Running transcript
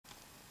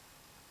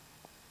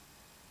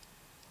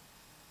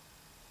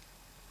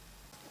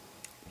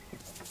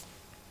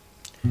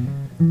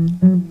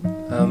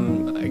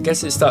I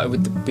guess it started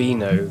with the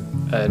Beano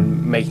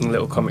and making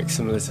little comics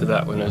similar to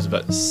that when I was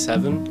about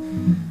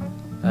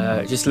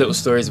 7. Just little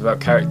stories about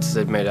characters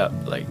I'd made up,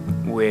 like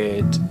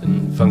Weird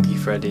and Funky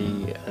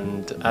Freddy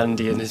and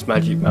Andy and his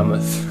magic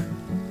mammoth.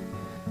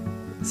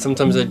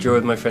 Sometimes I'd draw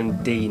with my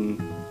friend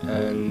Dean,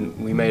 and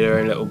we made our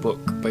own little book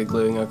by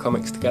gluing our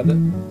comics together.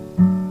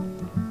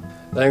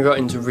 Then I got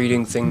into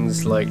reading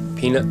things like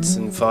Peanuts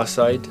and Far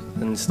Side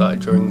and started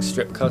drawing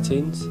strip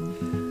cartoons.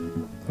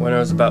 When I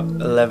was about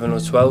 11 or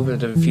 12, I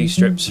did a few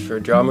strips for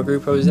a drama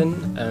group I was in,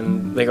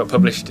 and they got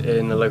published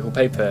in a local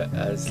paper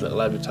as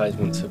little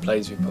advertisements for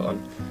plays we put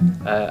on.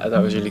 And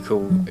that was really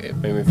cool. It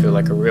made me feel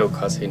like a real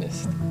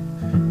cartoonist.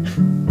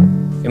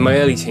 In my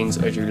early teens,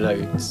 I drew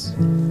loads.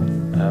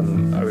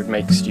 I would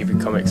make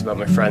stupid comics about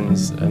my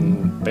friends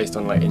and based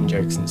on like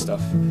in-jokes and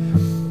stuff.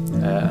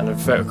 And I'd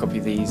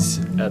photocopy these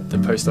at the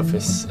post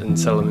office and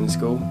sell them in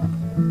school.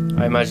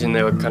 I imagine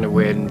they were kind of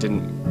weird and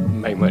didn't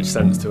make much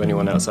sense to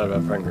anyone outside of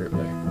our friend group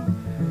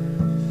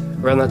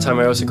though. Around that time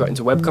I also got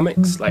into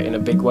webcomics, like in a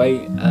big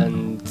way,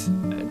 and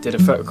did a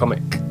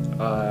photocomic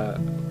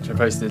which I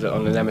posted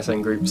on an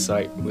MSN group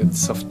site with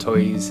soft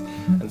toys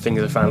and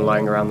things I found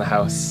lying around the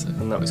house,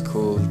 and that was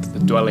called The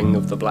Dwelling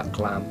of the Black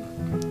Lamb.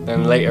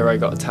 Then later I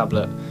got a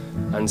tablet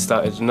and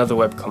started another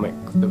webcomic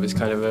that was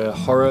kind of a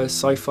horror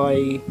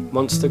sci-fi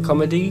monster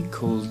comedy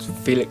called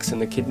Felix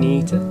and the Kidney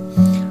Eater.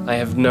 I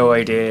have no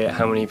idea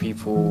how many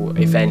people,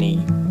 if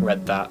any,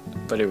 read that,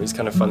 but it was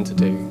kind of fun to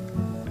do.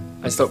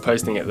 I stopped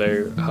posting it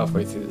though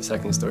halfway through the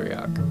second story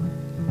arc.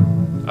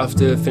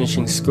 After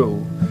finishing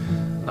school,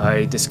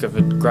 I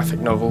discovered graphic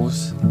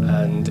novels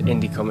and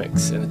indie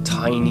comics in a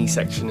tiny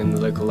section in the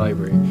local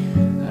library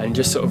and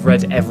just sort of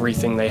read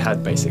everything they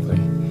had basically.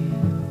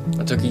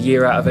 I took a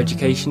year out of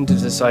education to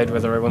decide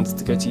whether I wanted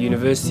to go to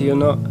university or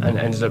not, and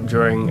ended up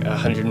drawing a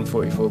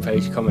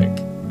 144-page comic,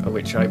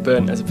 which I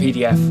burnt as a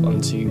PDF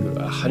onto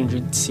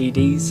 100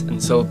 CDs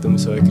and sold them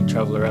so I could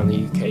travel around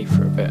the UK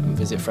for a bit and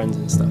visit friends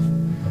and stuff.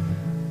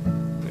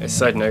 A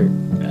side note,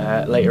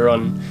 later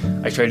on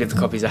I traded the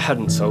copies I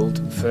hadn't sold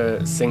for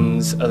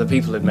things other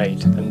people had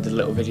made and did a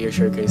little video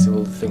showcase of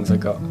all the things I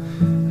got.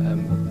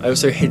 I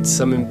also hid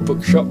some in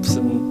bookshops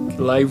and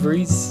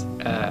libraries,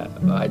 but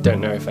I don't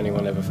know if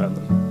anyone ever found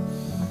them.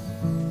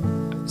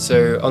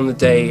 So on the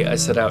day I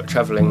set out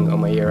travelling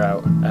on my year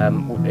out,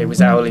 it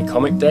was hourly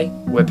comic day,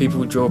 where people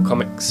would draw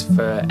comics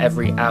for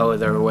every hour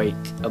they're awake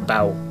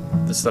about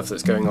the stuff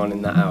that's going on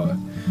in that hour.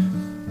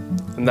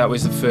 And that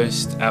was the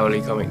first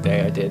hourly comic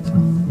day I did.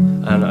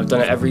 And I've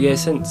done it every year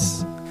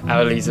since.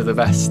 Hourlies are the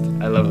best.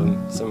 I love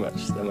them so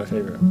much. They're my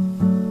favourite.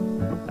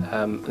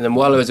 And then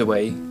while I was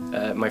away,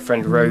 my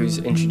friend Rose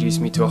introduced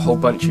me to a whole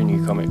bunch of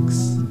new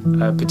comics.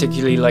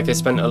 Particularly, like, I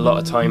spent a lot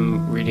of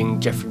time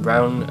reading Jeffrey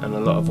Brown and a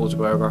lot of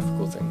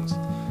autobiographical things.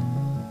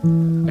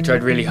 I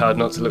tried really hard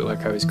not to look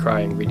like I was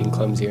crying reading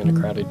Clumsy on a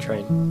crowded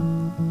train.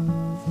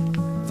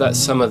 That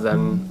summer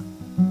then,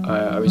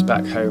 I was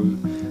back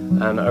home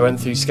and I went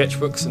through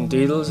sketchbooks and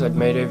doodles I'd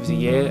made over the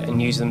year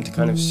and used them to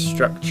kind of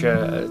structure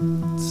a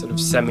sort of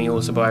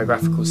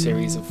semi-autobiographical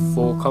series of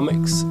 4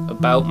 comics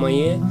about my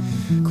year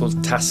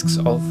called Tasks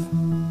Of.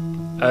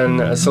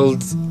 And I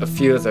sold a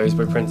few of those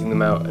by printing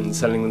them out and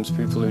selling them to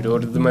people who'd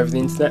ordered them over the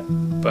internet,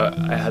 but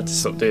I had to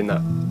stop doing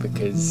that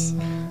because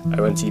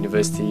I went to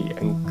university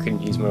and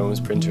couldn't use my mum's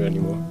printer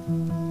anymore.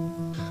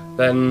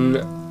 Then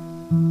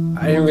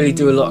I didn't really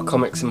do a lot of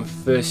comics in my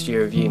first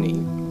year of uni,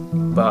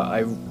 but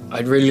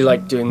I'd really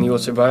liked doing the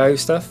autobio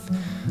stuff,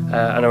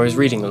 and I was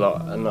reading a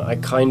lot, and I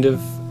kind of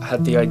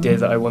had the idea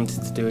that I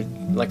wanted to do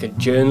like a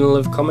journal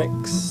of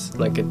comics,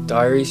 like a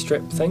diary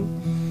strip thing.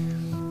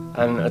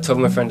 And I told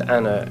my friend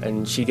Anna,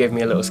 and she gave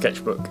me a little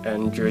sketchbook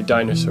and drew a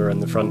dinosaur on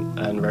the front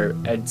and wrote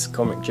Ed's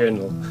Comic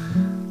Journal.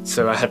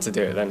 So I had to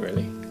do it then,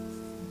 really.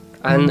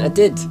 And I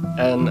did,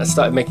 and I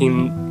started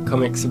making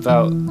comics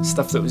about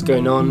stuff that was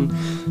going on,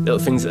 little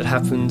things that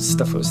happened,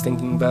 stuff I was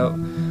thinking about.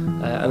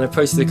 And I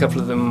posted a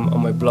couple of them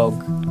on my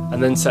blog,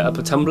 and then set up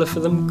a Tumblr for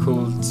them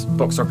called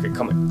Box Rocket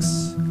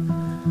Comics.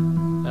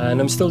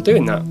 And I'm still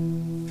doing that.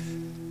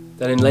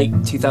 Then in late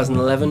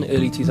 2011,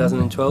 early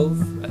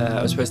 2012,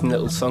 I was posting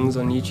little songs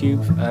on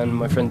YouTube, and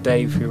my friend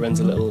Dave, who runs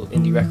a little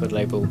indie record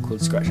label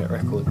called Scratch Out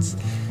Records,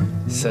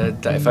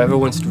 said that if I ever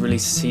wanted to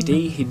release a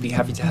CD, he'd be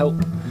happy to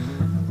help.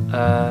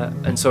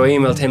 And so I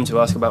emailed him to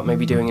ask about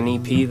maybe doing an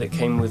EP that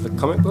came with a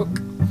comic book,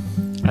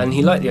 and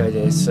he liked the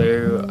idea,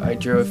 so I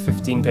drew a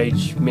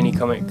 15-page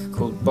mini-comic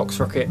called Box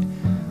Rocket,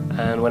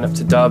 and went up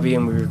to Derby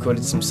and we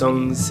recorded some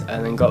songs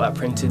and then got that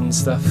printed and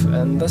stuff,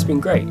 and that's been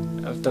great.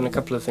 I've done a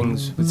couple of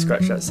things with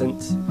Scratch That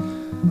since.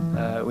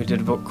 We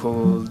did a book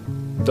called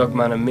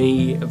Dogman and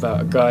Me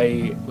about a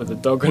guy with a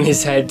dog on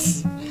his head,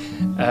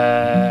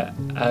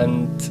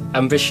 and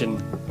Ambition,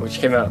 which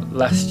came out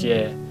last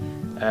year,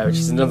 which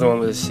is another one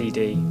with a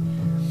CD.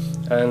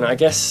 And I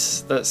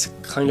guess that's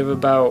kind of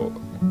about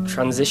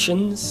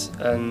transitions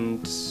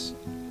and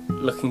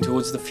looking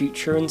towards the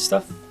future and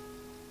stuff.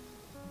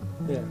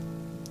 Yeah.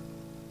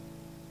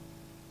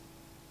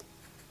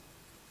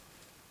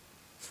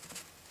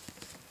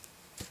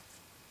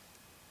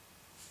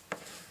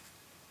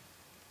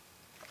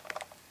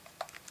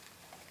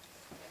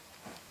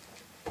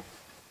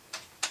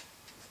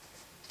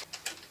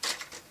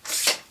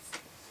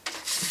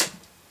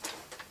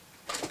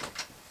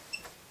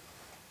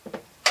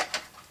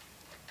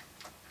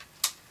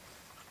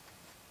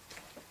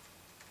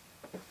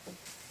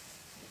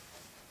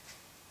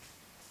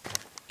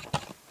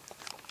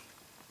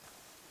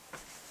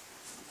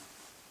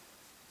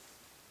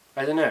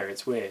 I don't know,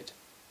 it's weird.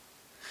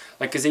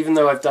 Like, because even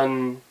though I've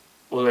done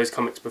all those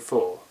comics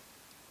before,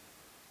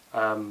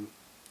 and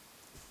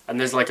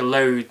there's like a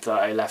load that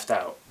I left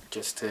out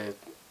just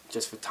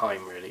for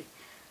time really,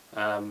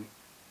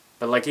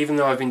 but like even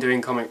though I've been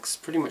doing comics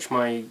pretty much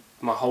my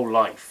whole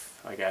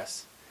life, I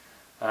guess,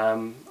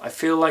 I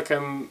feel like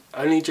I'm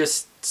only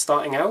just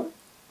starting out.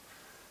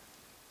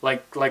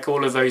 Like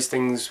all of those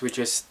things were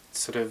just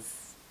sort of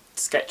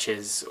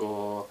sketches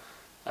or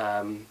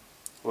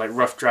like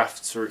rough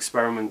drafts or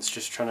experiments,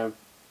 just trying to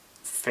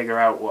figure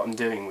out what I'm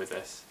doing with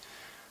this.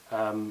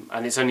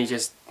 And it's only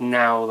just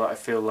now that I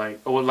feel like,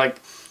 or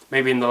like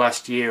maybe in the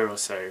last year or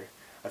so,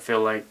 I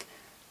feel like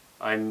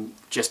I'm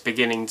just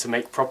beginning to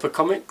make proper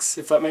comics,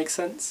 if that makes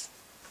sense.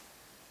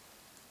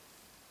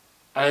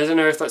 I don't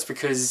know if that's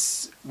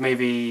because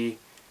maybe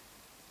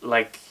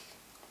like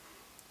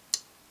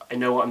I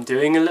know what I'm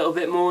doing a little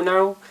bit more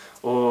now,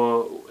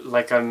 or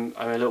like I'm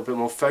a little bit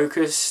more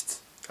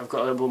focused. I've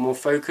got a little bit more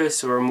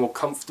focus, or I'm more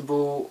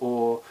comfortable,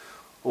 or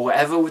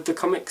whatever with the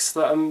comics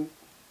that I'm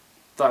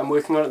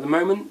working on at the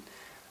moment,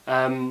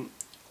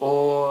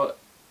 or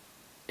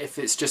if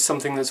it's just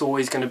something that's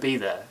always going to be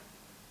there.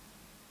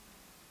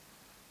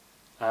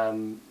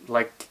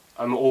 Like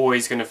I'm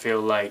always going to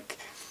feel like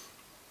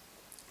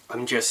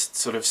I'm just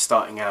sort of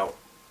starting out.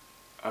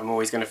 I'm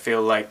always going to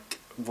feel like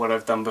what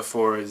I've done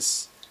before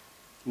is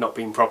not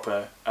been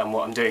proper, and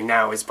what I'm doing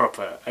now is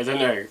proper. I don't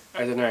know.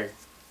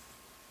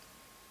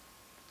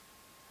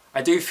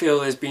 I do feel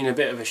there's been a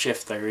bit of a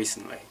shift though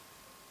recently.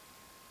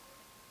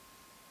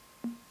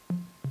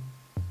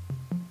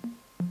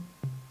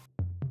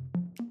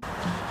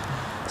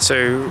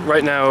 So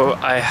right now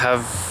I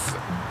have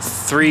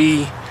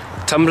 3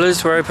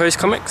 Tumblrs where I post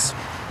comics.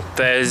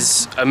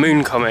 There's a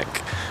Moon comic,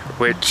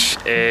 which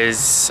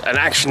is an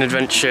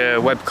action-adventure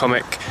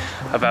webcomic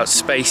about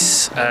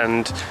space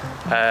and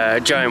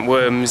giant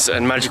worms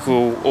and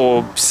magical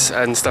orbs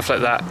and stuff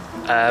like that.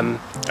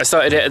 I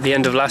started it at the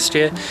end of last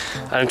year,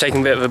 and I'm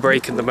taking a bit of a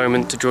break at the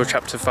moment to draw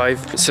chapter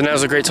 5. So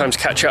now's a great time to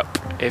catch up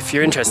if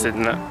you're interested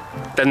in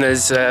that. Then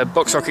there's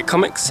Box Rocket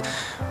Comics,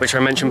 which I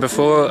mentioned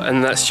before,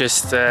 and that's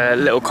just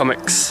little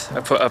comics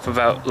I put up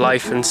about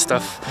life and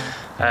stuff.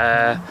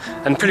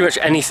 And pretty much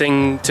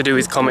anything to do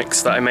with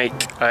comics that I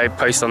make, I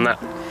post on that.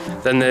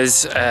 Then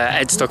there's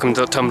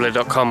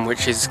edstockham.tumblr.com,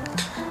 which is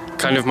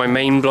kind of my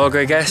main blog,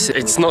 I guess.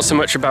 It's not so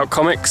much about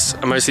comics.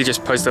 I mostly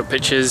just post up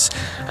pictures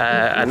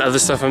and other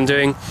stuff I'm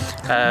doing,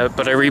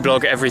 but I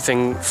reblog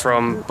everything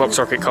from Box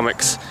Rocket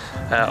Comics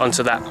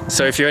onto that.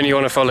 So if you only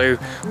want to follow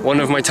one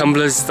of my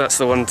Tumblrs, that's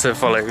the one to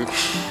follow.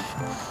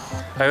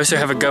 I also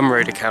have a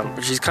Gumroad account,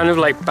 which is kind of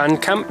like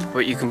Bandcamp,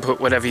 but you can put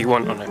whatever you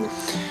want on it.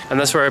 And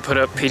that's where I put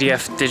up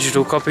PDF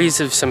digital copies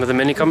of some of the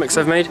mini comics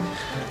I've made,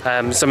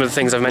 some of the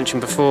things I've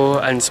mentioned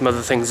before, and some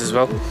other things as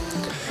well.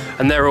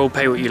 And they're all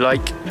pay what you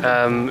like.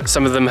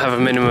 Some of them have a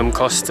minimum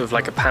cost of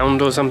like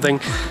 £1 or something,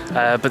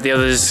 but the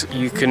others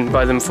you can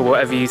buy them for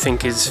whatever you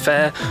think is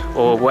fair,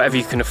 or whatever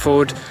you can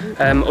afford,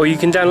 or you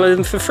can download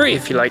them for free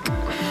if you like.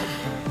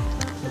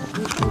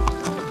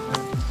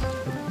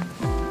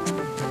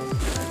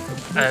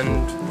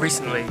 And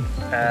recently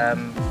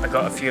I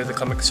got a few of the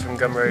comics from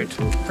Gumroad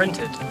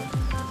printed.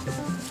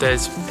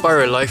 There's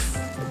Biro Life,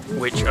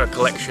 which are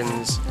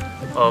collections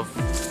of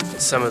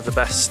some of the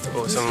best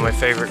or some of my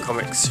favourite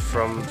comics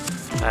from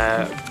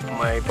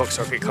my Box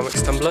Rocket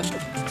Comics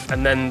Tumblr.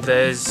 And then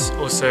there's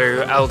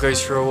also Owl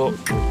Goes for a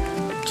Walk,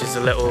 which is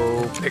a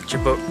little picture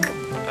book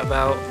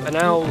about an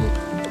owl.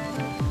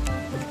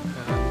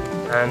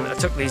 And I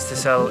took these to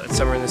sell at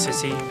Summer in the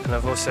City, and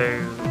I've also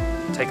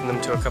taken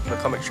them to a couple of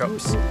comic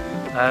shops.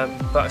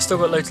 But I've still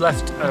got loads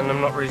left, and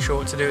I'm not really sure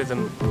what to do with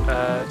them.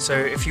 So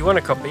if you want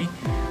a copy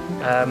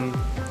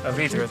of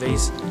either of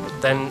these,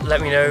 then let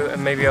me know,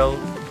 and maybe I'll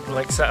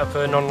like set up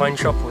an online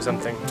shop or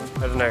something.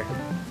 I don't know.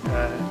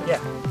 Yeah.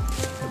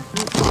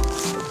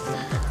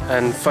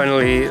 And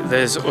finally,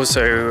 there's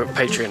also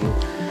Patreon,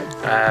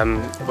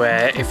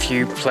 where if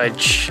you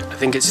pledge, I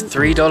think it's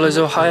 $3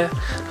 or higher,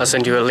 I'll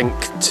send you a link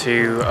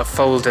to a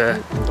folder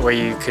where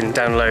you can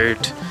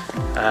download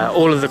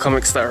all of the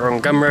comics that are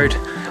on Gumroad,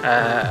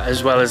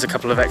 as well as a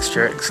couple of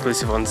extra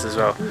exclusive ones as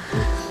well.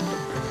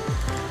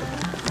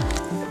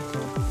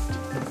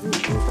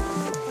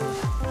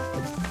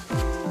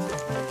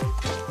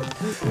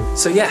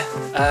 So yeah,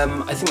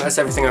 I think that's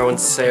everything I want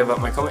to say about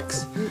my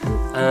comics.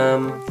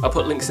 I'll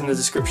put links in the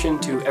description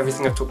to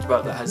everything I've talked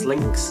about that has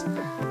links.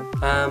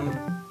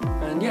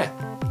 And yeah,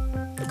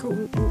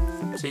 cool.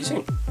 See you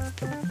soon.